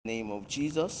Name of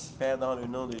Jesus. Père, dans le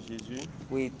nom de Jésus,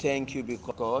 We thank you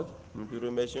because God. nous te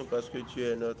remercions parce que tu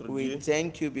es notre We Dieu.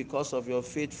 thank you because of your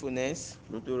faithfulness.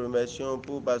 Nous te remercions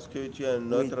parce que tu es We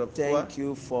notre foi. thank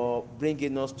you for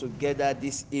bringing us together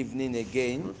this evening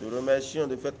again Nous te remercions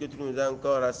du fait que tu nous as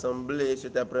encore rassemblés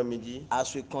cet après-midi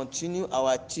as we continue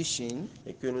our teaching.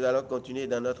 et que nous allons continuer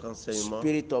dans notre enseignement.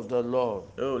 Spirit of the Lord,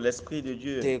 Oh, l'Esprit de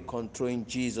Dieu, take control in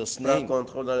Jesus' prends name.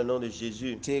 contrôle dans le nom de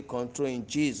Jésus. Take control in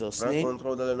Jesus' Prends name.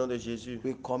 contrôle dans le nom de Jésus.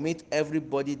 We commit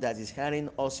everybody that is hearing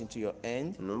us into your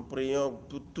hand. Nous prions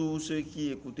pour tous ceux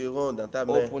qui écouteront dans ta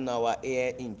main. Open our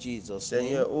ear in Jesus' name.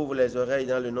 Seigneur, ouvre les oreilles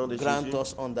dans le nom de Grant Jésus.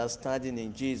 us understanding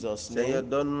in Jesus' Seigneur, name.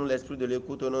 donne-nous l'esprit de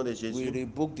l'écoute au nom de We Jésus.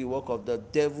 rebuke the work of the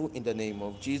devil in the name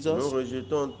of Nous Jesus.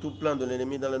 rejetons tout plan de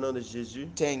l'ennemi dans le nom de Jésus.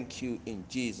 Thank you in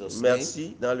Jesus' name.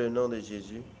 Merci dans le nom de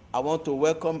Jésus. I want to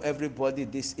welcome everybody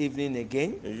this evening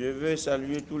again Je veux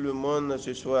saluer tout le monde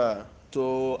ce soir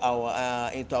to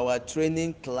into our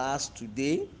training class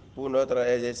today. pour notre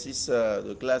exercice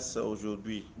de classe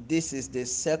aujourd'hui. This is the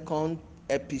second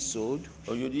episode.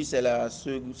 Aujourd'hui, c'est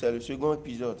le second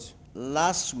épisode.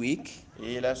 Last week,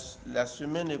 Et la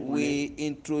semaine écoulée, we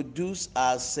introduced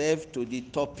ourselves to the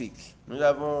topic,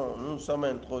 nous sommes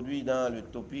introduits dans le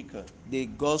topic the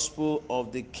gospel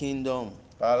of the kingdom.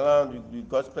 parlant du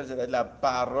gospel, c'est-à-dire la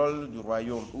parole du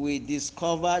royaume. We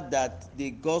discovered that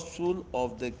the gospel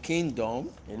of the kingdom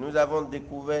Et nous avons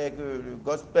découvert que le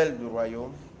gospel du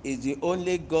royaume, is the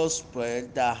only gospel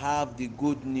that have the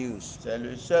good news, c'est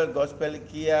le seul gospel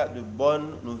qui a de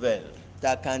bonnes nouvelles,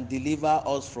 that can deliver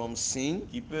us from sin,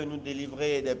 qui peut nous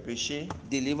délivrer des péchés,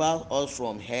 deliver us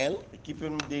from hell. et qui peut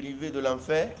nous délivrer de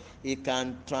l'enfer, It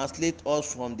can translate us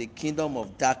from the kingdom of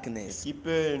et darkness qui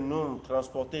peut nous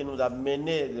transporter, nous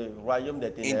amener du royaume des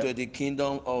ténèbres into the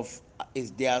kingdom of is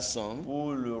their son.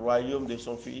 pour le royaume de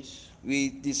son Fils.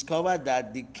 We discovered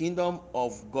that the kingdom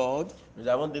of God, Nous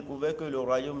avons découvert que le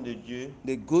royaume de Dieu,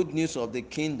 the good news of the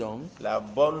kingdom, la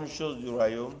bonne chose du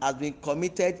royaume, has been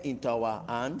committed into our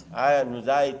hand, nous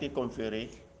a été conféré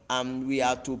and we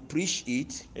are to preach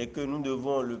it, et que nous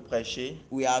devons le prêcher,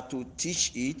 we are to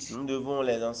teach it, nous devons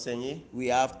les enseigner we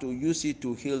have to use it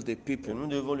to heal the et people. nous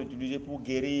devons l'utiliser pour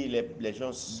guérir les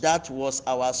gens. That was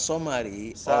our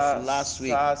summary Ça, of last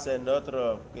week. ça c'est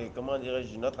notre, comment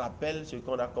dirais-je, notre appel, ce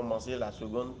qu'on a commencé la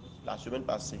semaine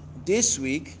passée. This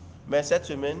week, Mais cette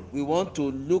semaine, we want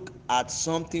to look at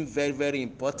something very, very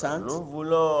important. nous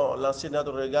voulons lancer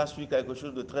notre regard sur quelque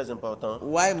chose de très important.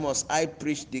 Why must I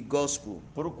preach the gospel?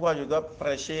 Pourquoi je dois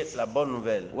prêcher la bonne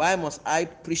nouvelle? Why must I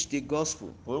preach the gospel?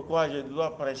 Pourquoi je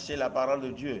dois prêcher la parole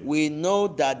de Dieu? We know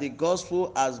that the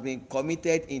gospel has been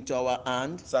committed into our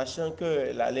hand, Sachant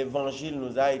que l'évangile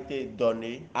nous a été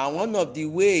donné and one of the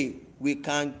way we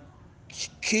can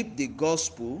keep the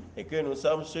gospel et que nous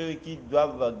sommes ceux qui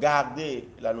doivent garder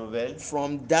la nouvelle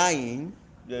from dying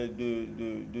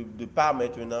de part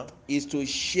maintenant is to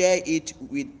share it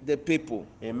with the people.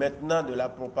 et maintenant de la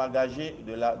propager,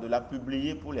 de la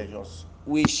publier pour les gens.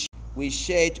 We we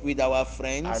share it with our À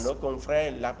friends, nos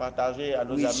confrères, la partager à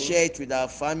nos we amis, share it with our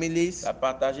families, la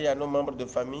partager à nos membres de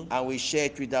famille and we share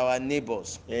it with our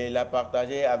neighbors. et la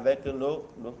partager avec nos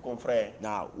confrères.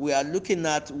 Now, we are looking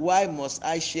at why must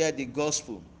I share the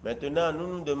gospel? Maintenant, nous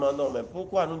nous demandons, mais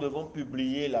pourquoi nous devons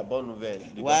publier la bonne nouvelle?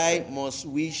 Why must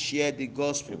we share the Et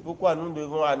gospel? pourquoi nous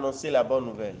devons annoncer la bonne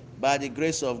nouvelle? By the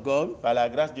grace of God, Par la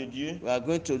grâce de Dieu, we are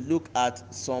going to look at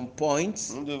some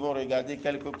points nous devons regarder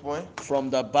quelques points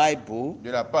from the Bible de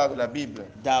la part de la Bible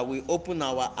that will open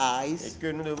our et eyes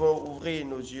que nous devons ouvrir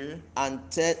nos yeux, and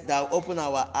that will open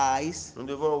our eyes, nous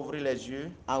devons ouvrir les yeux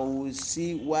and we will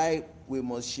see why we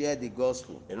must share the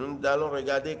gospel. et nous allons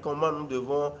regarder comment nous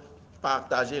devons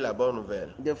partager la bonne nouvelle.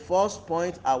 The first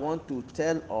point I want to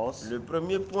tell us Le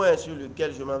premier point sur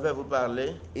lequel je m'en vais vous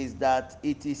parler, is that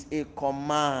it is a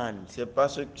command. c'est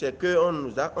qu'on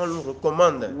nous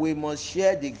recommande. We must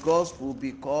share the gospel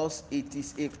because it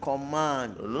is a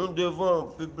command. Nous devons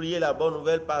publier la bonne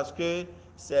nouvelle parce que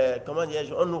c'est, comment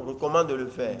dirais-je, on nous recommande de le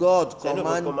faire. C'est une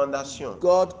recommandation.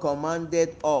 God commanded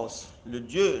us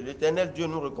L'Éternel Dieu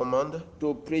nous recommande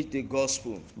to preach the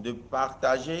gospel. de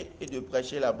partager et de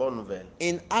prêcher la bonne nouvelle.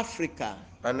 In Africa,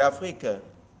 En Afrique,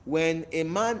 when a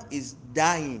man is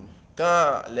dying,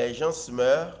 quand les gens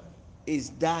meurent,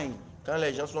 quand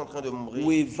les gens sont en train de mourir,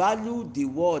 we value the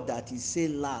word that he said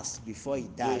last before he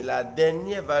died. la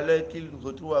dernière valeur qu'ils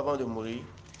retrouvent avant de mourir,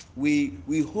 We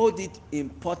hold it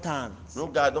important. nous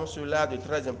gardons cela de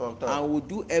très important. And we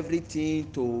do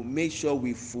everything to make sure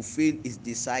we fulfill his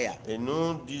desire. Et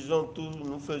nous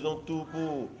faisons tout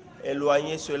pour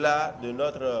éloigner cela de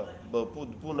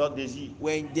pour notre désir.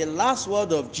 When the last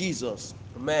word of Jesus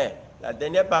Mais La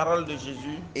dernière parole de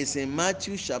Jésus is in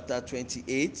Matthew chapter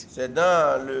 28. C'est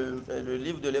dans le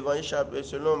livre de l'Évangile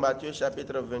selon Matthieu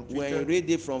chapitre 28. When you read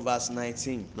it from verse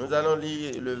 19. Nous allons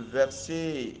lire le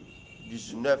verset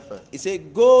 19. It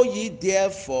said, Go ye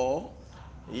therefore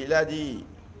Il a dit,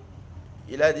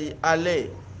 allez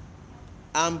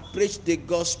and preach the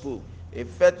gospel et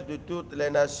faites de toutes les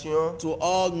nations to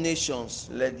all nations,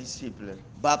 les disciples,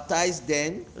 baptize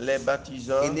them les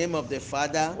baptisant in the name of the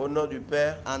Father au nom du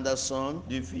Père, and the Son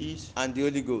du Fils and the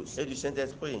Holy Ghost. et du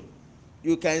Saint-Esprit.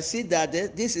 You can see that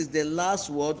this is the last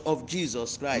word of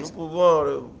Jesus Nous Christ.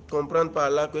 pouvons comprendre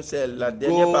par là que c'est la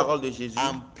dernière parole de Jésus.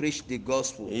 And preach the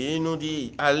gospel. Et il nous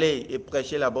dit, allez et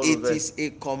prêchez la bonne nouvelle. It is a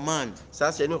command.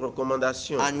 Ça, c'est une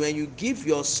recommandation. And when you give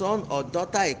your son or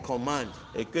daughter a command,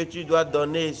 et que tu dois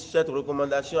donner cette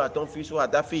recommandation à ton fils ou à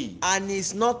ta fille, and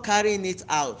he's not carrying it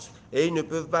out, et ils ne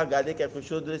peuvent pas garder quelque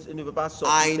chose, ils ne peuvent pas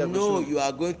sortir I quelque know chose. you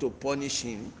are going to punish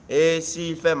him. Et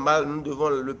s'il fait mal, nous devons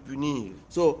le punir.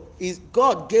 So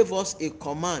God gave us a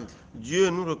command. Dieu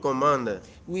nous recommande.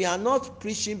 We are not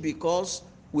preaching because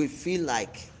we feel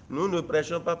like. Nous ne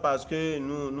prêchons pas parce que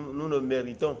nous le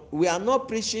méritons. We are not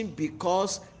preaching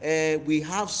because we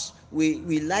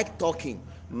like talking.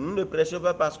 Nous ne prêchons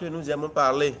pas parce que nous aimons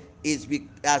parler. It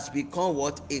has become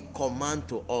what? A command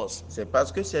to us. C'est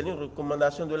parce que c'est une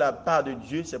recommandation de la part de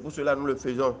Dieu, c'est pour cela que nous le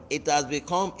faisons. It has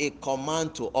become a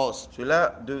command to us.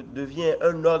 Cela devient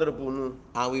un ordre pour nous.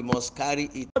 And we must carry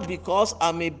it. Not because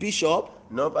I'm a bishop.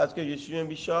 Non parce que je suis un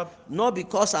bishop. Not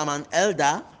because I'm an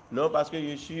elder. Non parce que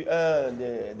je suis un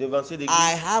devancier d'église.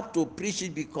 I have to preach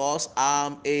it because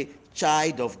I'm a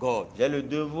child of God. J'ai le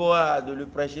devoir de le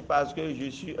prêcher parce que je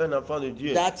suis un enfant de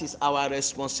Dieu. That is our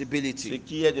responsibility. Ce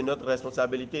qui est de notre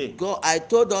responsabilité. God, I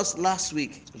told us last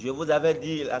week. Je vous avais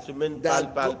dit la semaine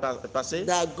passée.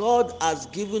 That God has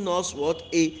given us what?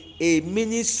 A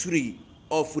ministry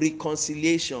of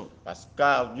reconciliation. Parce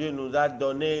que Dieu nous a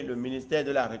donné le ministère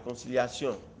de la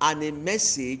réconciliation. And a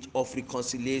message of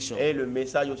reconciliation. Et le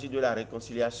message aussi de la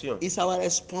réconciliation. It's our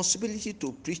responsibility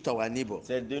to preach to our neighbor.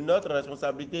 C'est de notre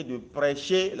responsabilité de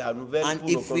prêcher la nouvelle and pour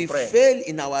nos confrères. And if we fail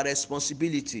in our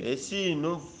responsibility, et si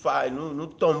nous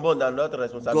tombons dans notre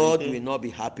responsabilité, God will not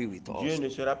be happy with us. Dieu ne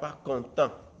sera pas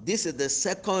content. This is the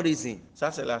second reason.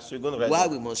 Ça c'est la seconde raison. Why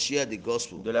we must share the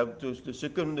gospel. De ce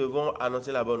que nous devons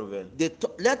annoncer la bonne nouvelle.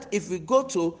 If we go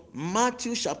to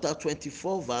Matthew chapter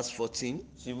 24 verse 14.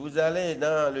 Si vous allez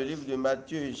dans le livre de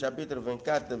Matthieu chapitre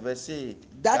 24 verset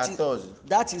 14.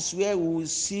 That is where we will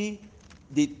see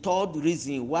the third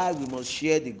reason why we must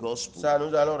share the gospel. Ça,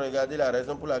 nous allons regarder la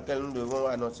raison pour laquelle nous devons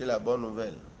annoncer la bonne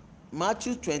nouvelle.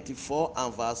 Matthew 24 and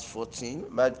verse 14.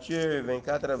 Matthieu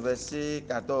 24 verset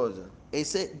 14. It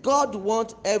said, God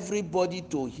wants everybody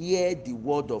to hear the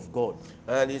word of God.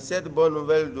 Et cette bonne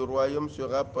nouvelle du royaume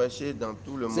sera prêchée dans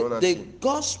tout le monde entier. The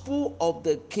gospel of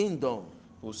the kingdom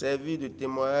pour servir de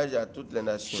témoignage à toutes les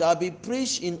nations. Shall be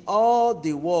preached in all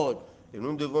the world. Et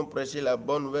nous devons prêcher la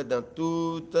bonne nouvelle dans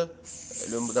tout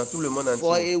le monde entier.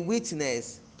 For a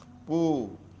witness. Pour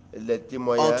les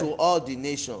témoignages. Unto all the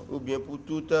nations. Ou bien pour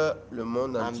tout le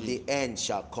monde entier. And the end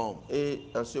shall come. Et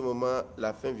en ce moment,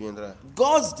 la fin viendra.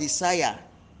 God's desire.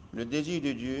 Le désir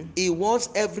de Dieu. He wants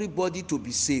everybody to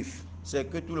be saved. C'est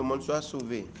que tout le monde soit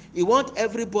sauvé. He wants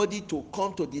everybody to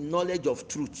come to the knowledge of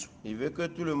truth. Il veut que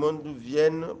tout le monde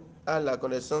vienne à la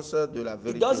connaissance de la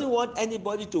vérité. He doesn't want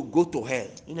anybody to go to hell.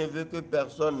 Il ne veut que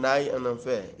personne n'aille en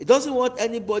enfer. He doesn't want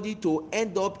anybody to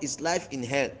end up his life in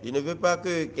hell. Il ne veut pas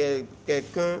que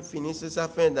quelqu'un finisse sa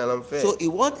fin dans l'enfer. So he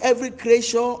wants every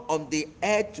creation on the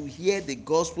earth to hear the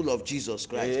gospel of Jesus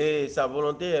Christ. Et sa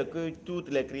volonté est que toutes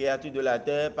les créatures de la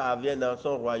terre parviennent dans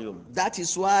son royaume. That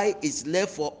is why it's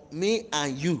left for me and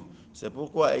you. C'est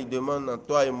pourquoi il demande à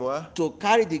toi et moi to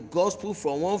carry the gospel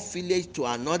from one village to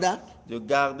another, de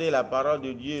garder la parole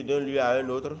de Dieu d'un lieu à un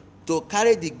autre, to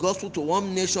carry the gospel to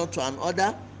one nation to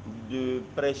another, de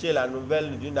prêcher la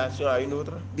nouvelle d'une nation à une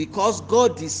autre. Because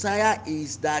God's desire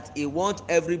is that He wants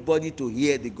everybody to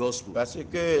hear the gospel. Parce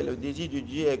que le désir de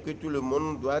Dieu est que tout le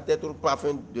monde doit être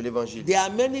parfait de l'évangile. There are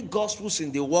many gospels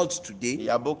in the world today. Il y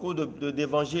a beaucoup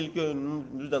d'évangiles que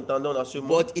nous entendons dans ce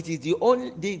monde. But it is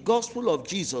the gospel of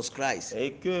Jesus Christ.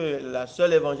 Et que la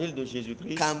seule évangile de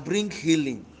Jésus-Christ can bring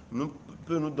healing.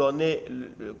 Peut nous donner,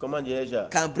 comment dirais-je,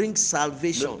 can bring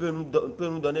salvation, peut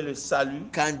nous donner le salut,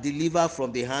 can deliver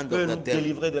from the hand peut of the nous devil.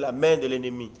 délivrer de la main de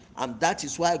l'ennemi. And that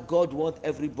is why God wants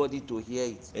everybody to hear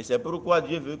it. Et c'est pourquoi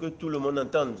Dieu veut que tout le monde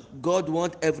entende. God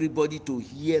wants everybody to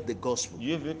hear the gospel.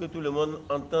 Dieu veut que tout le monde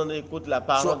entende et écoute la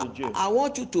parole de Dieu. I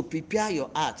want you to prepare your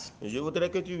heart. Je voudrais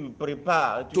que tu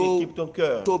prépares, tu équipes ton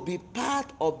cœur. To be part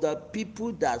of the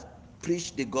people that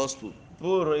preach the gospel.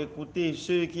 pour écouter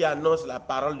ceux qui annoncent la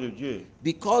parole de Dieu.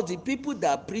 Because the people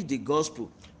that preach the gospel,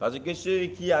 Parce que ceux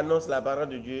qui annoncent la parole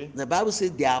de Dieu, the Bible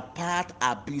says their paths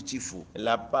are beautiful.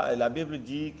 la Bible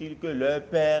dit que leur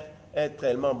Père est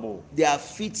tellement beau. Their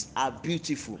feet are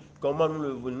beautiful. Comment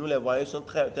nous les voyons sont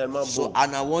tellement So, beaux.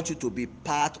 and I want you to be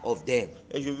part of them.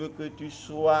 Et je veux que tu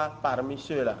sois parmi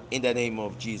ceux-là. In the name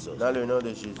of Jesus. Dans le nom de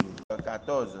Jésus.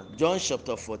 14. John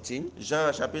chapter 14.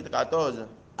 Jean chapitre 14.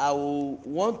 I will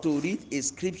want to read a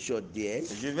scripture there.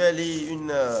 Je vais lire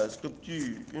une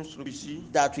scripture ici.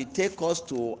 That will take us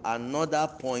to another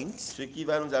point. Ce qui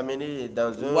va nous amener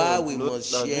dans une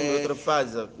autre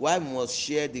phase. Why we must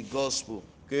share the gospel.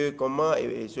 Que comment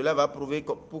et cela va prouver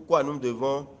pourquoi nous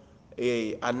devons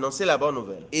annoncer la bonne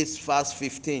nouvelle. It's verse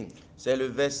 15. C'est le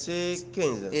verset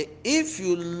 15. If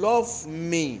you love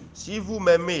me, si vous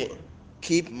m'aimez,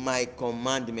 keep my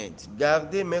commandment.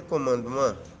 Gardez mes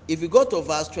commandements. If you go to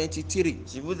verse 23,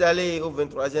 si vous allez au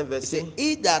 23e verset,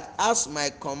 he that has my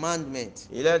commandment,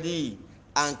 il a dit,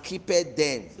 and keepeth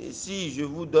them, et si je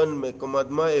vous donne mes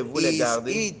commandements et vous les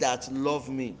gardez, he that love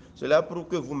me. Cela prouve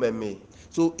que vous m'aimez.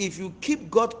 So if you keep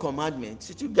God's commandments,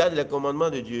 si tu gardes les commandements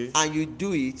de Dieu, and you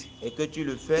do it, et que tu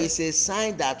le fais, it's a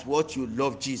sign that what you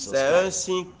love Jesus. C'est un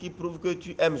signe qui prouve que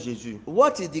tu aimes Jésus.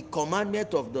 What is the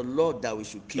commandment of the Lord that we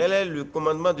should keep? Quel est le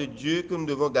commandement de Dieu que nous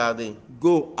devons garder?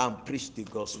 Go and preach the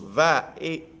gospel. Va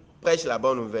et prêche la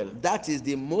bonne nouvelle. That is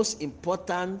the most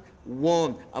important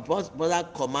one,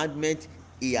 important commandment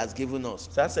He has given us.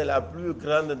 Ça c'est le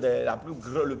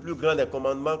plus grand des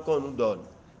commandements qu'on nous donne.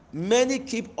 Many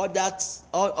keep other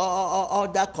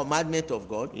commandments of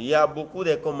God. Il y a beaucoup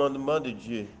de commandements de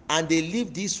Dieu. And they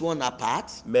leave this one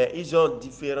apart. Mais ils ont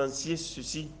différencié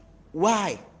ceci.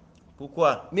 Why?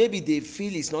 Pourquoi? Maybe they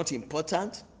feel it's not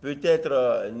important.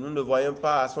 Peut-être nous ne voyons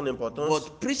pas son importance.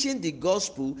 But preaching the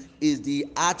gospel is the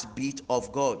heartbeat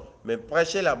of God. Mais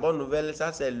prêcher la bonne nouvelle,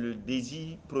 ça c'est le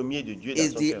désir premier de Dieu dans Is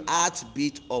son the cœur.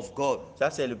 heartbeat of God.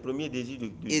 Ça c'est le premier désir de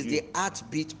Is Dieu. the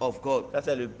heartbeat of God. Ça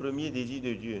c'est le premier désir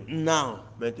de Dieu. Now,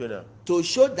 maintenant, to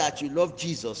show that you love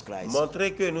Jesus Christ,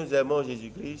 montrer que nous aimons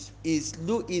Jésus-Christ,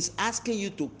 is asking you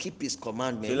to keep His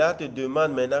commandments. Cela te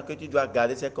demande maintenant que tu dois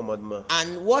garder ses commandements.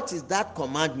 And what is that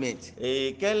commandment?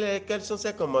 Et quels sont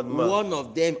ces commandements? One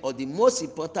of them, or the most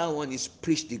important one, is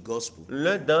preach the gospel.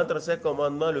 L'un d'entre ces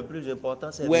commandements le plus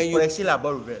important, c'est de prêcher la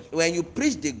bonne nouvelle. When you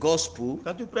preach the gospel,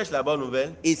 quand tu prêches la bonne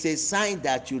nouvelle, it's a sign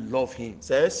that you love Him.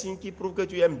 C'est un signe qui prouve que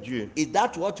tu aimes Dieu. Is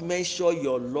that what measures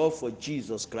your love for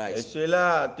Jesus Christ? Et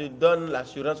cela te donne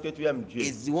l'assurance que tu aimes Dieu.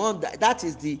 It's the one that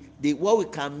is the what we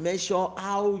can measure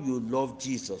how you love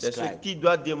Jesus C'est Christ. ce qui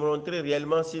doit démontrer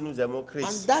réellement si nous aimons Christ.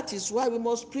 And that is why we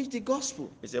must preach the gospel.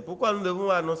 Et c'est pourquoi nous devons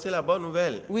annoncer la bonne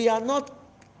nouvelle. We are not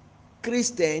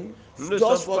Christian nous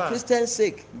just for Christian's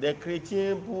sake. Des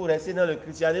chrétiens pour rester dans le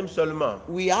christianisme seulement.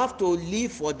 We have to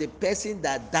live for the person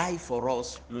that died for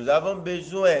us. Nous avons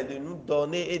besoin de nous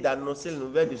donner et d'annoncer la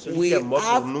nouvelle de celui qui est mort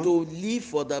pour nous. We have to live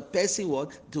for the person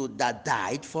that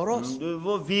died for us. Nous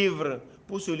devons vivre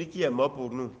pour celui qui est mort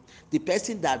pour nous. The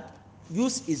person that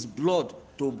used his blood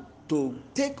to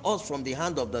take us from the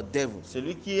hand of the devil.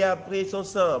 Celui qui a pris son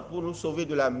sang pour nous sauver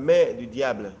de la main du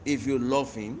diable. If you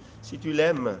love him, si tu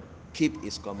l'aimes, keep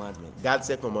his commandments. Garde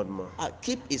ses commandements.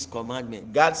 Keep his commandments.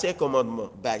 Garde ses commandements.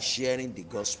 By sharing the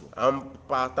gospel. En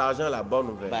partageant la bonne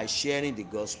nouvelle. By sharing the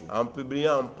gospel. En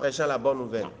publiant, en prêchant la bonne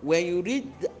nouvelle. When you read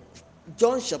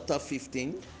John chapter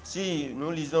 15, si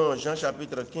nous lisons Jean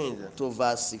chapitre 15, to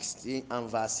verse 16 and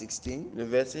verse 16, le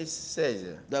verset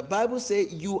 16, the Bible says,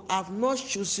 "You have not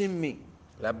chosen me."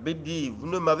 La Bible dit, vous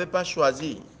ne m'avez pas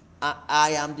choisi.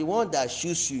 I am the one that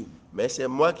choose you. Mais c'est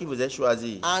moi qui vous ai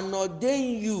choisi. And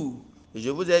ordain you. Et je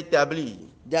vous ai établi.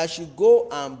 That you go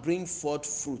and bring forth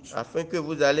fruit. Afin que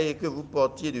vous allez et que vous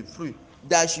portiez du fruit.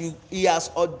 He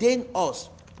has ordained us.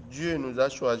 Dieu nous a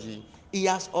choisis. He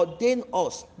has ordained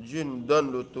us. Dieu nous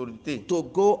donne l'autorité. To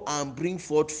go and bring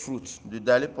forth fruit.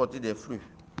 D'aller porter des fruits.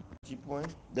 Petit point.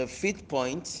 The fifth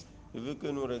point. Je veux que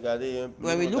nous regardions un peu.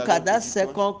 When we look at that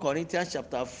 2 Corinthians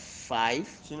chapter 5.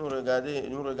 Si nous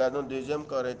regardons 2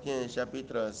 Corinthiens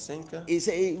chapitre 5. It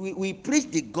says we preach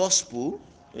the gospel.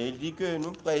 Et il dit que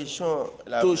nous prêchons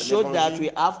to show that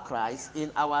we have Christ in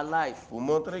our life. Pour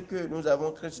montrer que nous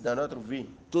avons Christ dans notre vie.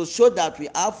 To show that we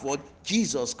have what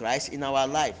Jesus Christ in our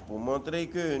life. Pour montrer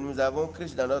que nous avons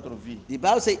Christ dans notre vie. The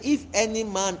Bible says, if any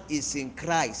man is in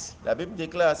Christ, la Bible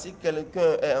déclare si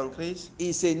quelqu'un est en Christ,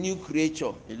 is a new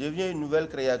creature. Il devient une nouvelle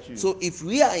créature. So if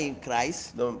we are in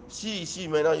Christ, donc si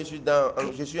maintenant je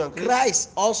suis en Christ,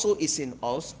 Christ also is in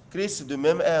us. Christ de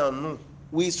même est en nous.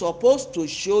 We are supposed to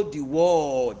show the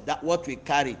world that what we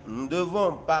carry. Nous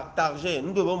devons partager,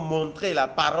 nous devons montrer la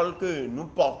parole que nous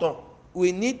portons.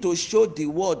 We need to show the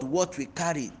world what we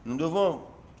carry. Nous devons,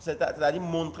 c'est-à-dire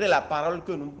montrer la parole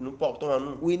que nous portons en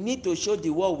nous. We need to show the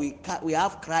world we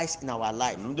have Christ in our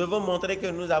life. Nous devons montrer que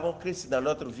nous avons Christ dans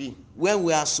notre vie. When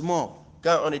we are small,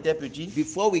 quand on était petit,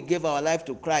 before we gave our life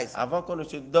to Christ, avant qu'on ne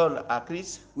se donne à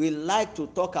Christ, we like to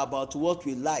talk about what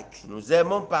we like. Nous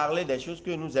aimons parler des choses que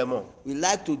nous aimons. We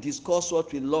like to discuss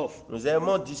what we love. Nous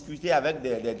aimons discuter avec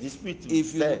des disputes.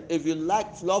 If you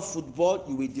love football,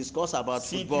 you will discuss about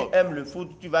football. Si tu aimes le foot,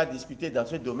 tu vas discuter dans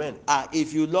ce domaine.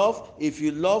 If you love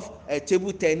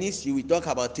table tennis, you will talk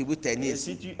about table tennis.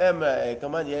 Et si tu aimes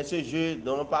ce jeu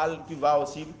dont on parle, tu vas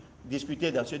aussi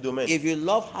discuter dans ce domaine. If you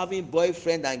love having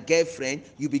boyfriend and girlfriend,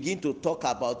 you begin to talk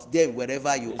about them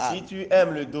wherever you are. Si tu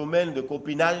aimes le domaine de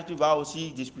copinage, tu vas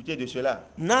aussi discuter de cela.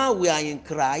 Now we are in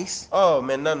Christ. Oh,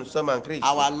 maintenant nous sommes en Christ.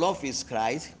 Our love is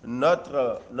Christ.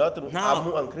 Notre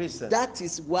amour en Christ. That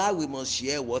is why we must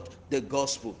share what the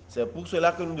gospel. C'est pour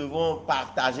cela que nous devons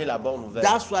partager la bonne nouvelle.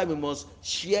 That's why we must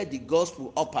share the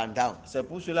gospel up and down. C'est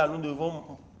pour cela que nous devons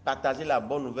partager la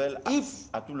bonne nouvelle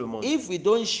à tout le monde. If we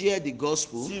don't share the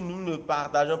gospel, si nous ne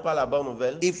partageons pas la bonne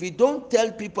nouvelle, if we don't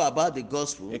tell people about the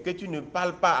gospel, et que tu ne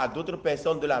parles pas à d'autres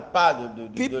personnes de la part de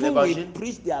l'évangile, people will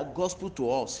preach their gospel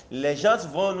to us. Les gens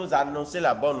vont nous annoncer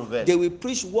la bonne nouvelle. They will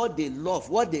preach what they love,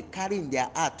 what they carry in their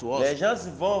heart to us. Les gens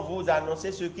vont vous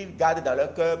annoncer ce qu'ils gardent dans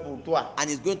leur cœur pour toi. And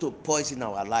it's going to poison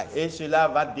our life. Et cela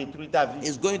va détruire ta vie.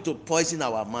 It's going to poison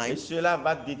our mind. Et cela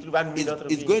va détruire notre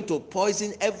vie. It's going to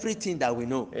poison everything that we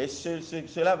know. Et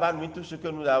cela va nuire tout ce que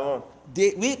nous avons.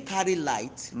 We carry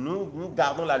light. Nous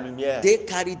gardons la lumière. They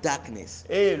carry darkness.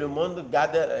 Et le monde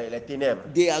garde les ténèbres.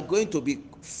 They are going to be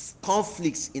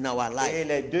conflicts in our life. Et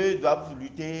les deux doivent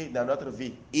lutter dans notre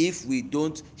vie. If we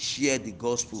don't share the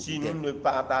gospel. Si nous ne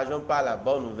partageons pas la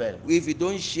bonne nouvelle. If we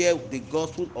don't share the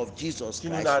gospel of Jesus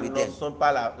Christ with them. Si nous n'annonçons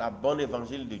pas la bonne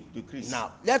évangile de Christ.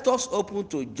 Now, let us open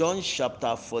to John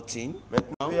chapter 14.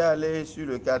 Maintenant, je vais aller sur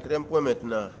le 4e point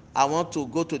maintenant. I want to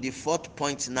go to the 4th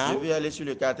point now. Je vais aller sur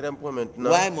le 4e point maintenant.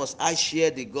 Why must I share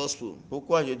the gospel?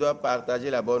 Pourquoi je dois partager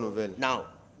la bonne nouvelle? Now,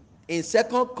 in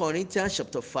 2 Corinthians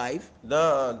chapter 5,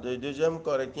 dans 2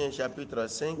 Corinthiens chapitre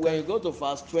 5, when you go to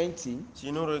verse 20, si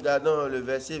nous regardons le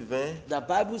verset 20, the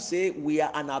Bible says we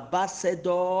are an ambassador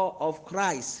of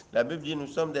Christ. La Bible dit nous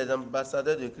sommes des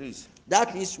ambassadeurs de Christ.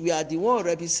 That means we are the one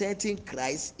representing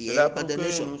Christ here in the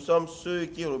nation. Nous sommes ceux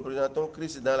qui représentons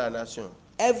Christ dans la nation.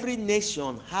 Every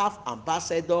nation have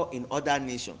ambassador in other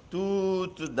nations. Dans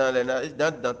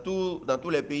tous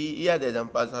les pays, il y a des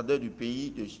ambassadeurs du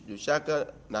pays de chaque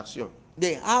nation.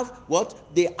 They have what?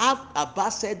 They have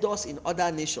ambassadors in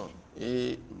other nations.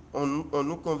 Et on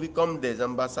nous convie comme des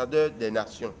ambassadeurs des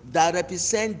nations. That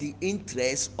represent the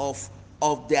interests of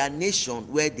their nation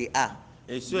where they are.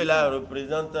 Et ceux-là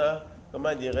représentent,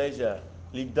 comment dirais-je,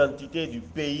 l'identité du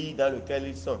pays dans lequel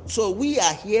ils sont. So we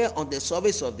are here on the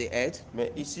surface of the earth. Mais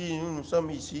ici, nous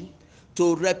sommes ici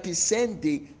to represent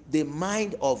the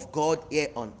mind of God here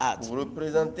on earth. Pour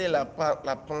représenter la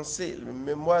pensée, le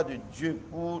mémoire de Dieu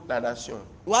pour la nation.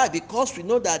 Why? Because we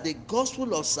know that the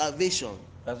gospel of salvation.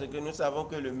 Parce que nous savons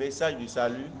que le message du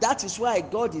salut. That is why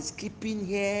God is keeping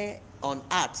here on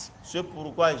earth. C'est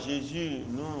pourquoi Jésus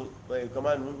nous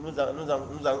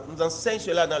enseigne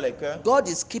cela dans les cœurs. God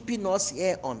is keeping us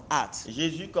here on earth.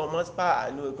 Jésus commence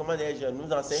par nous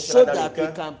enseigner so cela dans that les cœurs.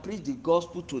 we can preach the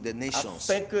gospel to the nations.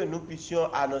 Afin que nous puissions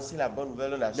annoncer la bonne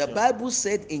nouvelle aux nations. The Bible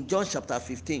said in John chapter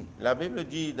 15. La Bible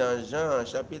dit dans Jean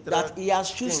chapitre that He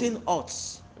has chosen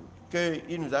us. Que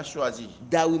il nous a choisi.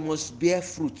 That we must bear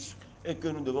fruit. Et que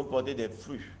nous devons porter des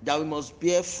fruits. That we must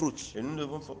bear fruit. Et nous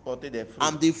devons porter des fruits.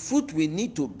 And the fruit we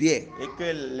need to bear. Et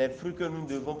que les fruits que nous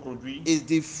devons produire. Is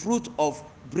the fruit of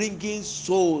bringing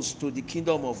souls to the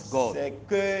kingdom of God. C'est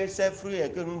que ces fruits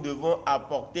est que nous devons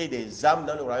apporter des âmes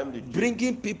dans le royaume de Dieu.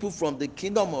 Bringing people from the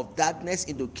kingdom of darkness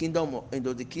into the kingdom of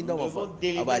our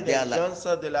dear life.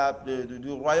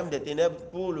 Du royaume des ténèbres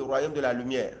pour le royaume de la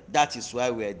lumière. That is why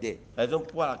we are there. Raison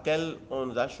pour laquelle on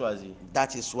nous a choisis.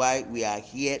 That is why we are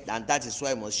here, and that is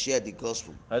why we must share the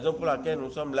gospel. Raison pour laquelle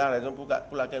nous sommes là, raison pour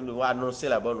laquelle nous devons annoncer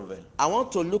la bonne nouvelle. I want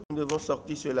to look. Nous devons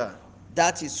sortir cela.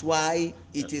 That is why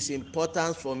it is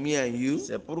important for me and you.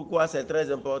 C'est pourquoi c'est très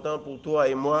important pour toi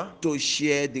et moi. To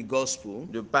share the gospel.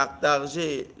 De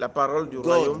partager la parole du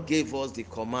royaume. God gave us the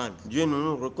command. Dieu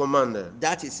nous recommande.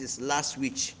 That is His last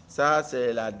wish. Ça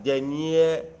c'est la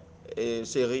dernière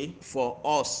série. For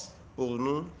us. Pour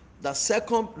nous. The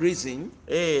second reason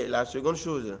Et la seconde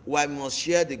chose, why we must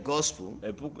share the gospel,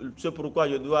 c'est pourquoi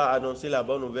je dois annoncer la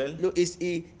bonne nouvelle. look, is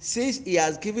since he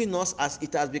has given us, as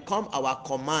it has become our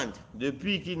command,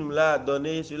 Depuis qu'il nous l'a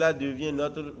donné, cela devient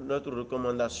notre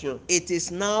recommandation. it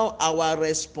is now our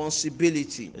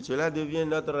responsibility Et cela devient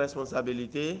notre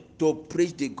responsabilité to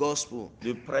preach the gospel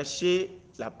de prêcher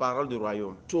la parole du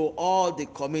royaume to all the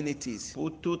communities,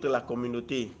 pour toute la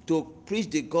communauté. to preach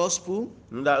the gospel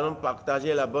Nous allons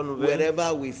partager la bonne nouvelle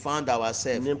wherever we find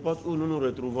ourselves. n'importe où nous nous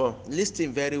retrouvons.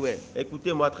 Listen very well.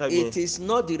 Écoutez-moi très bien. It is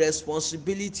not the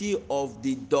responsibility of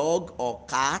the dog or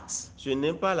cat. Ce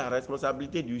n'est pas la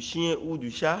responsabilité du chien ou du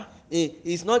chat.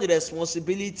 It's not the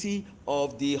responsibility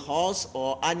of the horse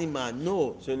or animal.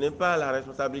 No. Ce n'est pas la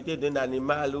responsabilité d'un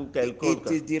animal ou quelconque.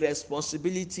 It is the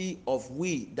responsibility of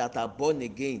we that are born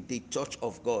again, the church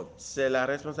of God. C'est la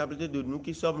responsabilité de nous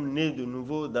qui sommes nés de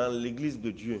nouveau dans l'église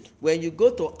de Dieu. When you go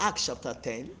to Acts chapter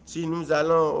 10, Si nous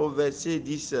allons au verset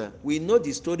 10, we know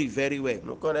the story very well.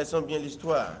 nous connaissons bien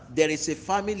l'histoire. There is a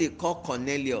family called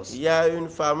Cornelius. Il y a une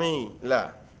famille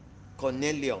là,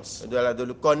 Cornelius.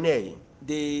 de Corneille.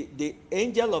 The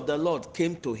angel of the Lord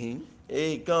came to him.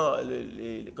 Et quand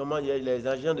les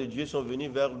agents de Dieu sont venus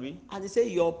vers lui, And he said,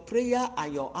 your prayer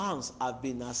and your alms have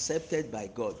been accepted by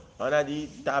God. on a dit,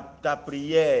 ta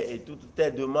prière et toutes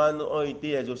tes demandes ont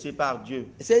été exaucées par Dieu.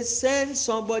 He said, send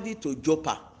somebody to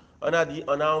Joppa, On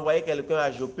a envoyé quelqu'un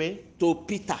à Joppé to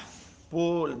Peter.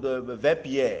 vers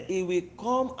Pierre. He will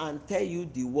come and tell you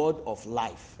the word of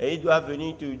life. Et il doit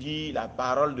venir te dire la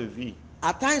parole de vie.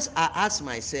 At times I ask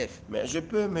myself, Mais je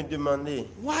peux me demander,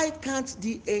 why can't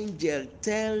the angel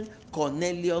tell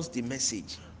Cornelius the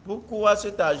message? pourquoi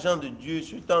cet agent de Dieu,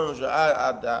 cet ange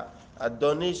a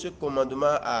donné ce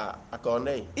commandement à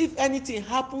Corneille? If anything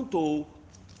happened to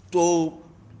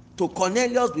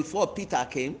Cornelius before Peter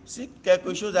came, Si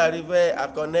quelque chose arrivait à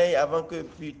Corneille avant que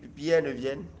Pierre ne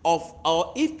vienne,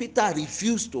 or if Peter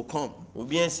refused to come, ou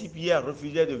bien si Pierre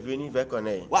refusait de venir vers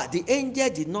Corneille. well, the angel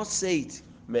did not say it.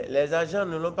 Mais les agents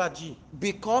ne l'ont pas dit.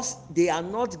 Because they are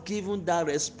not given that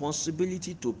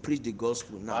responsibility to preach the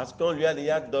gospel now. Parce qu'on lui a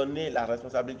déjà donné la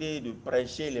responsabilité de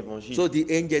prêcher l'évangile. So the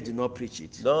angel did not preach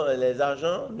it. Donc les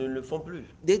agents ne le font plus.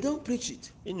 They don't preach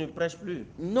it. Ils ne prêchent plus.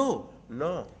 No.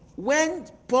 Non. When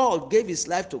Paul gave his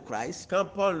life to Christ, Quand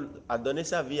Paul a donné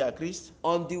sa vie à Christ,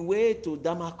 on the way to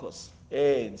Damascus,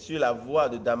 et sur la voie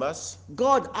de Damas,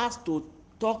 God asked to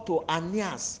talk to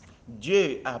Ananias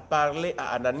Dieu a parlé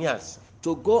à Ananias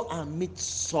to go and meet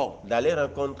Saul. d'aller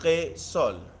rencontrer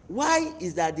Saul. Why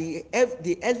is that the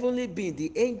heavenly being,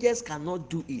 the angels cannot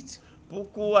do it?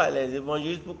 Pourquoi les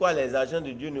évangélistes, pourquoi les agents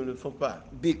de Dieu ne le font pas?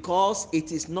 Because it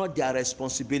is not their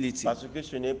responsibility. Parce que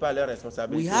ce n'est pas leur We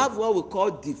responsabilité. have what we call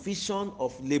division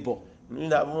of labor.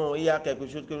 Il y a quelque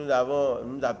chose que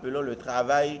nous appelons le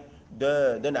travail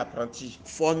d'un apprenti.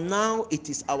 For now, it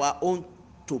is our own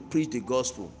to preach the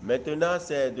gospel. Maintenant,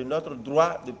 c'est de notre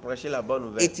droit de prêcher la bonne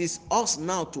nouvelle. It is us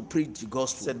now to preach the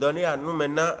gospel. C'est donné à nous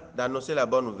maintenant d'annoncer la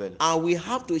bonne nouvelle. And we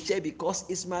have to share because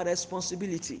it's my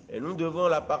responsibility. Et nous devons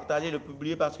la partager, le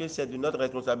publier parce que c'est de notre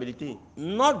responsabilité.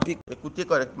 Not because, Écoutez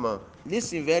correctement.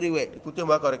 listen very well.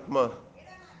 Écoutez-moi correctement.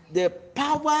 The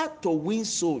power to win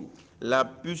soul La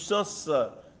puissance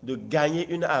de gagner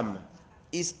une âme,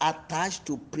 is attached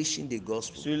to preaching the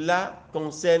gospel. cela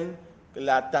concerne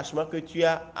l'attachement que tu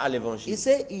as à He l'évangile.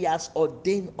 said he has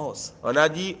ordained us. On a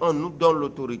dit, on nous donne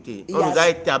l'autorité. He On nous a has-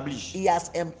 établis. He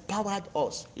has empowered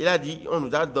us Il a dit, on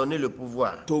nous a donné le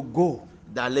pouvoir to go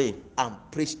d'aller and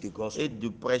preach the gospel. et de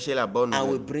prêcher la bonne And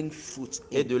we nouvelle. bring fruit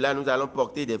Et in. de là, nous allons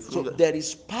porter des fruits. So there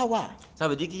is power Ça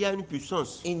veut dire qu'il y a une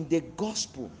puissance, in the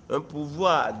gospel un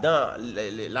pouvoir dans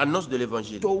l'annonce de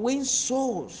l'évangile to win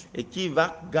souls, et qui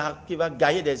va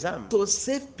gagner des âmes to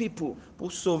save people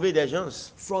pour sauver des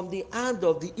gens from the hand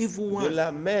of the evil de one.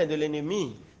 la main de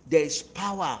l'ennemi. There is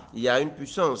power Il y a une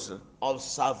puissance of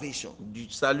salvation du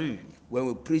salut when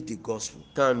we preach the gospel.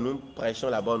 quand nous prêchons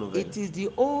la bonne nouvelle. It is the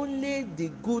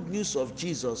good news of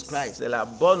Jesus Christ C'est la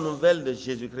bonne nouvelle de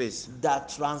Jésus-Christ that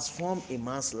transforms a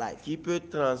man's life. qui peut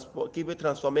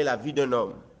transformer la vie d'un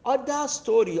homme. Other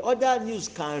story, other news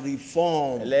can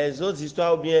reform, Les autres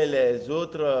histoires ou bien les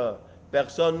autres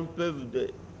personnes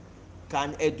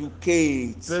can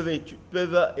educate,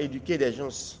 peuvent éduquer des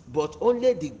gens. but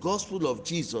only the gospel of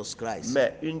Jesus Christ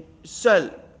Mais une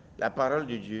seule, la parole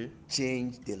de Dieu,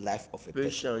 change the life of a peut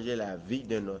person. changer la vie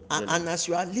d'un autre. And as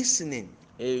you are listening,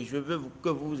 Et je veux que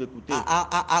vous écoutez.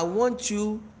 I want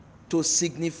you to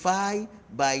signify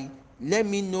by let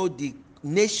me know the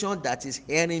nation that is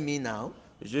hearing me now.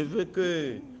 Je veux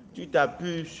que tu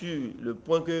t'appuies sur le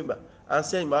point que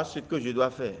Enseigne-moi ce que je dois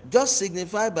faire. Just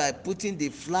signify by putting the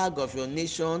flag of your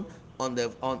nation on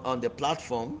the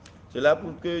platform. C'est là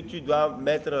pour que tu dois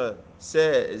mettre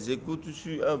ces écoutes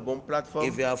sur un bon plateforme.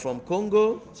 If you are from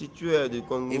Congo, si tu es du if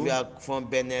Congo, you are from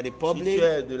Benin si Republic, tu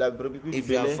es de la République du if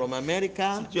you are Bénin, from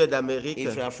America, si tu es d'Amérique,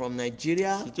 if you are from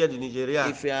Nigeria, si tu es du Nigeria,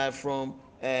 if you are from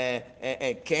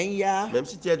Kenya, même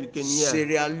si tu es du Kenya,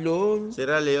 Sierra Leone,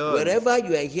 Sierra Leone, wherever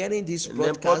you are hearing this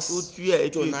n'importe où broadcast tu es et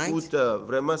tu tonight, écoutes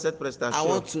vraiment cette I prestation,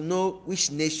 want to know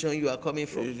which nation you are coming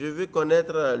from. je veux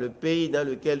connaître le pays dans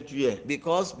lequel tu es.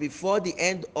 Because before the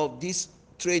end of this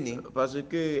training, Parce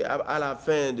que à la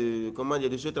fin de,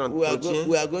 de ce entretien,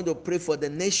 we are going to pray for the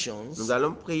nous nations,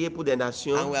 allons prier pour des and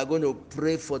nations we are going to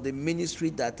pray for the ministry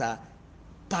that are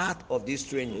part of this et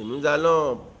training. nous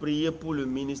allons prier pour le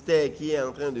ministère qui est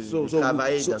en train de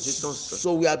travailler dans ce sens.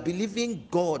 So we are believing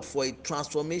God for a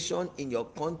transformation in your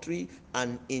country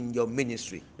and in your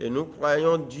ministry. Et nous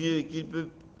croyons Dieu qu'il peut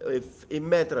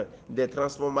émettre des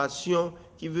transformations,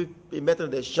 qu'il veut émettre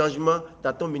des changements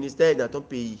dans ton ministère et dans ton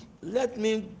pays. Let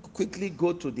me quickly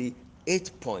go to the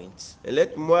 8th point. Et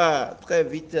laisse-moi très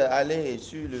vite aller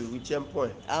sur le 8e point.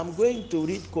 I'm going to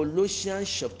read Colossians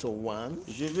chapter 1,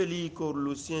 Je vais lire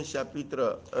Colossiens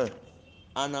chapitre 1.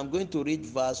 and I'm going to read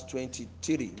verse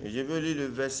 23. Et je vais lire le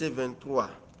verset 23.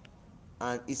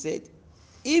 And he said,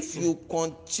 if you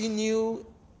continue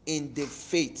in the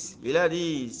faith, Il a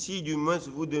dit, si du moins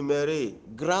vous demeurez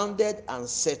grounded and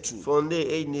settled, fondé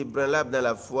et inébranlable dans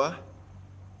la foi,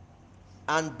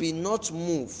 and be not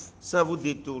moved sans vous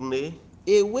détourner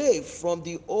away from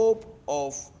the hope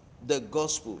of the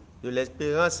gospel de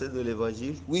l'espérance de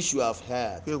l'évangile which you have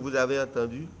heard, que vous avez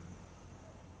entendu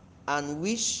and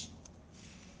which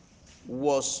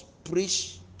was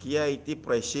preached qui a été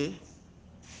prêché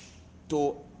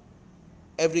to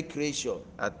every creation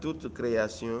à toute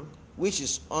création which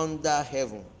is under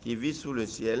heaven, qui vit sous le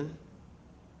ciel,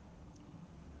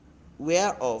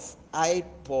 whereof I,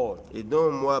 Paul, et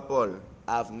dont moi, Paul,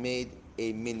 have made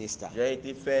a minister. j'ai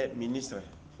été fait ministre.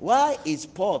 Why is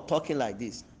Paul talking like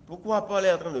this? Pourquoi Paul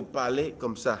est en train de parler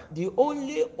comme ça? The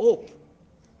only hope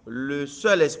Le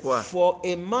seul espoir for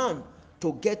a man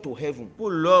to get to heaven pour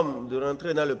l'homme de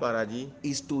rentrer dans le paradis,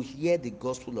 is to hear the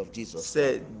gospel of Jesus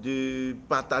c'est de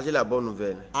partager la bonne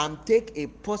nouvelle and take a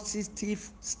positive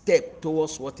step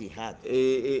towards what he had.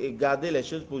 et garder les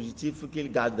choses positives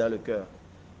qu'il garde dans le cœur.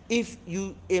 If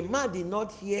a man did not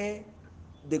hear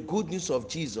the good news of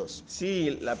Jesus,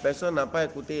 Si la personne n'a pas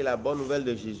écouté la bonne nouvelle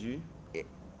de Jésus,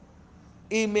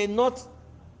 he may not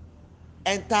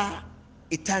enter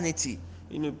eternity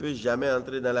il ne peut jamais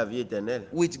entrer dans la vie éternelle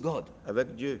with God,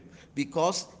 avec Dieu.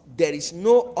 because there is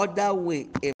no other way.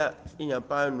 Il n'y a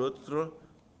pas un autre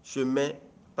chemin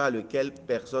par lequel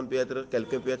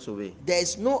quelqu'un peut être sauvé. There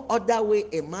is no other way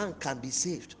a man can be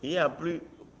saved Il n'y a plus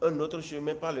un autre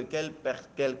chemin par lequel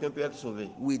quelqu'un peut être sauvé,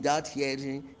 without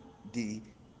hearing the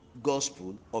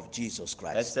gospel of Jesus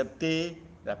Christ. excepté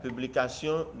la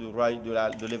publication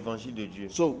de l'évangile de Dieu.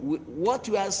 So what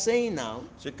we are saying now,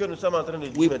 Ce que nous sommes en train de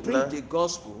we dire maintenant, preach the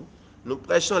gospel nous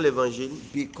prêchons l'évangile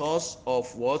because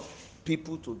of what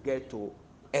people to get to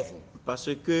heaven. parce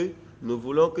que nous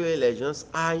voulons que les gens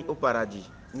aillent au paradis.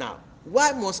 Now,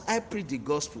 why must I preach the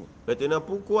gospel? Maintenant,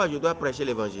 pourquoi je dois prêcher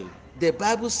l'évangile? The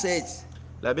Bible says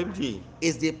La Bible dit,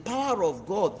 it's the power of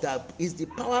God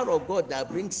that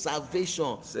brings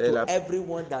salvation C'est to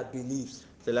everyone that believes.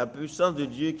 c'est la puissance de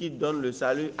Dieu qui donne le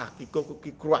salut à quiconque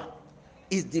qui croit.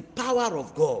 It's the power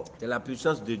of God. C'est la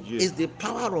puissance de Dieu. It's the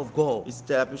power of God C'est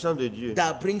la puissance de Dieu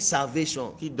that brings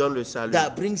salvation, qui donne le salut,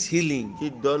 that brings healing,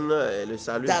 qui donne le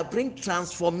salut, that brings qui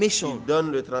transformation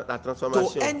donne la to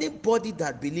transformation anybody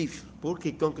that believes. pour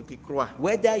quiconque qui croit.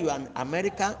 Whether you are an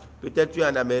American, Peut-être tu es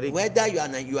en Amérique, whether you are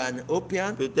an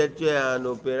European, peut-être tu es en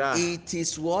opéra. it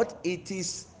is what? It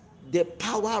is the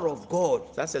power of God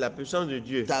Ça, c'est la puissance de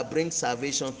Dieu that brings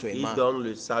salvation to a qui man. donne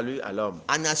le salut à l'homme.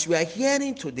 And as you are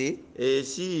hearing today, Et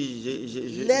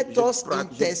si let us je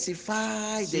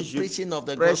intensify the preaching of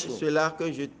the prêche gospel. cela,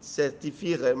 que je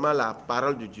certifie vraiment la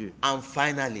parole de Dieu. And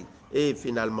finally, Et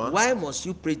finalement, why must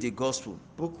you preach the gospel?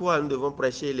 pourquoi nous devons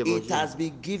prêcher It l'évangile? has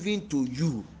been given to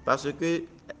you. Parce que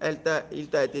il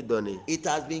t'a été donné. It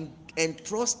has been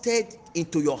entrusted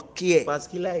into your care. Parce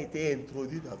qu'il a été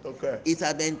introduit dans ton cœur. It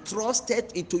has been entrusted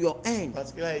into your hand.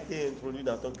 Parce qu'il a été introduit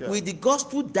dans ton cœur. Will the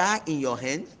gospel die in your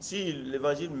hand? Si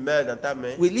l'évangile meurt dans ta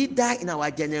main, Will it die in our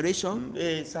generation?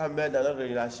 et ça meurt dans notre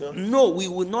relation, No, we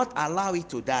will not allow it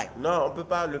to die. non, on ne peut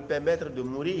pas le permettre de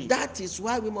mourir. That is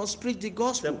why we must preach the C'est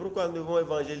gospel. pourquoi nous devons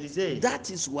évangéliser. That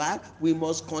is why we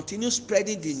must continue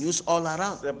spreading the news all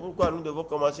around. C'est pourquoi nous devons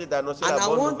commencer d'annoncer And la I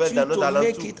bonne want nouvelle you dans nos to make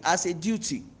alentours. it as a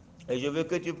duty. Et je veux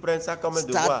que tu prennes ça comme un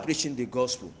Start devoir. preaching the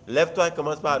gospel. Lève-toi et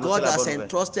commence par annoncer God la has bonne nouvelle.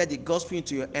 entrusted the gospel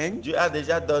into your hand. Dieu a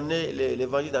déjà donné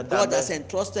l'évangile dans ta God main. has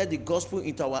entrusted the gospel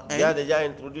into our Dieu a hand. déjà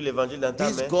introduit l'évangile dans ta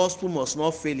This main. gospel must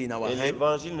not fail in our Et hand.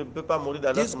 l'évangile ne peut pas mourir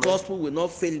dans This notre main. gospel will not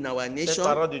fail in our Cette nation.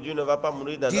 parole de Dieu ne va pas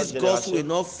mourir dans This notre gospel will génération.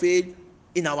 not fail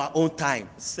in our own time.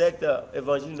 Cet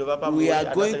évangile ne va pas We mourir are à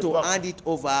notre going to époque. hand it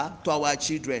over to our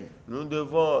children, Nous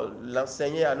devons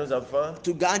l'enseigner à nos enfants.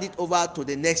 to hand it over to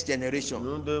the next generation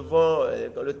Nous devons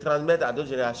le transmettre à d'autres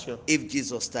générations if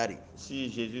Jesus tarry.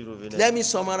 si Jésus revenait. Let me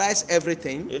summarize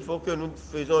everything. Il faut que nous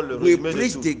faisons le We résumé de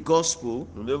preach tout. the gospel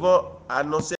Nous devons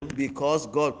annoncer because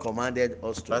God commanded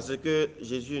us to. parce que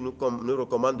Jésus nous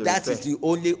recommande de le That faire. is the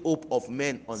only hope of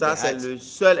men on the Ça, c'est earth. le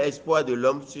seul espoir de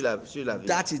l'homme sur la vie.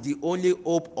 That is the only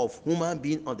hope of human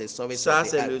being on the surface Ça, of the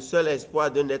c'est le earth. seul espoir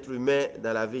d'un être humain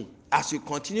dans la vie. As you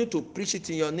continue to preach it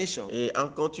in your nation, Et en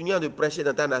continuant de prêcher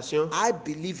dans ta nation, I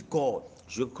believe God.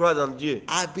 je crois en Dieu.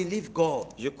 I believe God.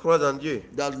 Je crois en Dieu.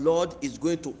 The Lord is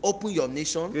going to open your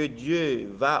nation, Que Dieu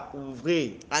va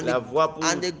ouvrir And la the- voie pour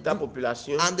and the- ta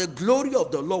population and the glory of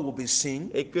the Lord will be seen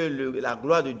et que la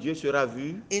gloire de Dieu sera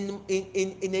vue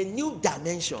in a new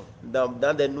dimension. dans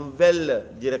des nouvelles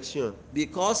directions.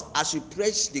 Because as you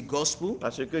preach the gospel,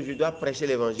 Parce que je dois prêcher His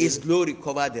l'évangile glory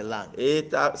cover the land. et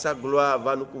sa gloire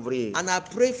va nous couvrir. And I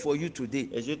pray for you today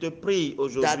Et je te prie that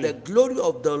aujourd'hui the glory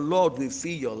of the Lord will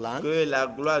fill your land, que la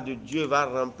gloire de Dieu va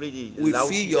remplir will là où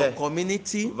fill tu your es,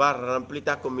 community, va remplir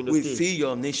ta will communauté, fill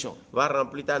your nation, va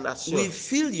remplir ta nation, will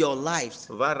fill your lives,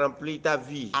 va remplir ta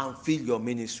vie and fill your et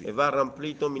ministry. va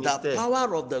remplir ton The ministère.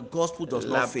 power of the gospel does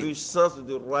La not fail. puissance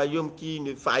du royaume qui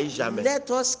ne faillit jamais. Let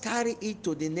us carry it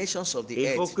to the nations of the Il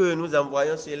faut earth. que nous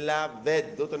envoyions cela vers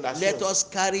d'autres nations. Let us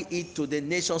carry it to the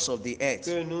nations of the earth.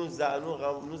 Que nous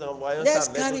envoyions Let's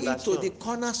ça vers carry d'autres it to nations. the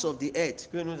corners of the earth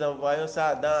Que nous envoyions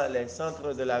ça dans les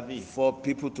centres de la vie. for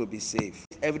people to be saved.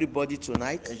 Everybody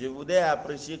tonight Et je voudrais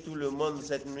apprécier tout le monde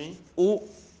cette nuit. who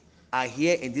are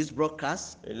here in this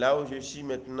broadcast, Et là où je suis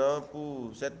maintenant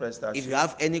pour cette if prestation. you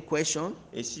have any question,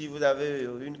 Et si vous avez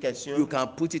une you question, can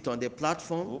put it on the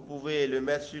platform vous pouvez le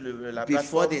mettre sur la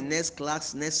before the plateforme next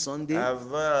class next Sunday.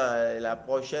 avant la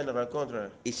prochaine rencontre.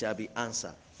 It shall be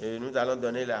answered. Et nous allons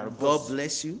donner la God réponse.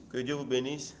 bless you. Que Dieu vous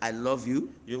bénisse. I love you.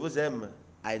 Je vous aime.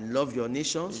 I love your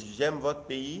nations. J'aime votre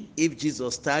pays. If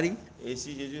Jesus tarry, Et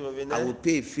si Jésus I revenait, will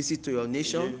pay a visit to your je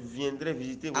nation. viendrai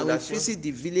visiter I vos will nations. visit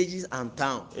the villages and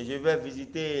towns Et je vais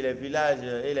visiter les villages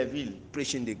et les villes.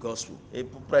 preaching the gospel. Et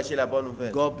pour prêcher la bonne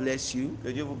nouvelle. God bless you. Que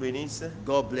Dieu vous bénisse.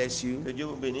 God bless you Que Dieu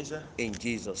vous bénisse. in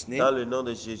Jesus' Dans name. le nom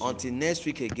de Jésus. Until next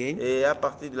week again, Et à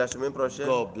partir de la semaine prochaine,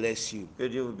 God bless you. que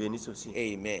Dieu vous bénisse aussi.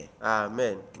 Amen.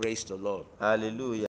 Amen. Praise the Lord. Alléluia.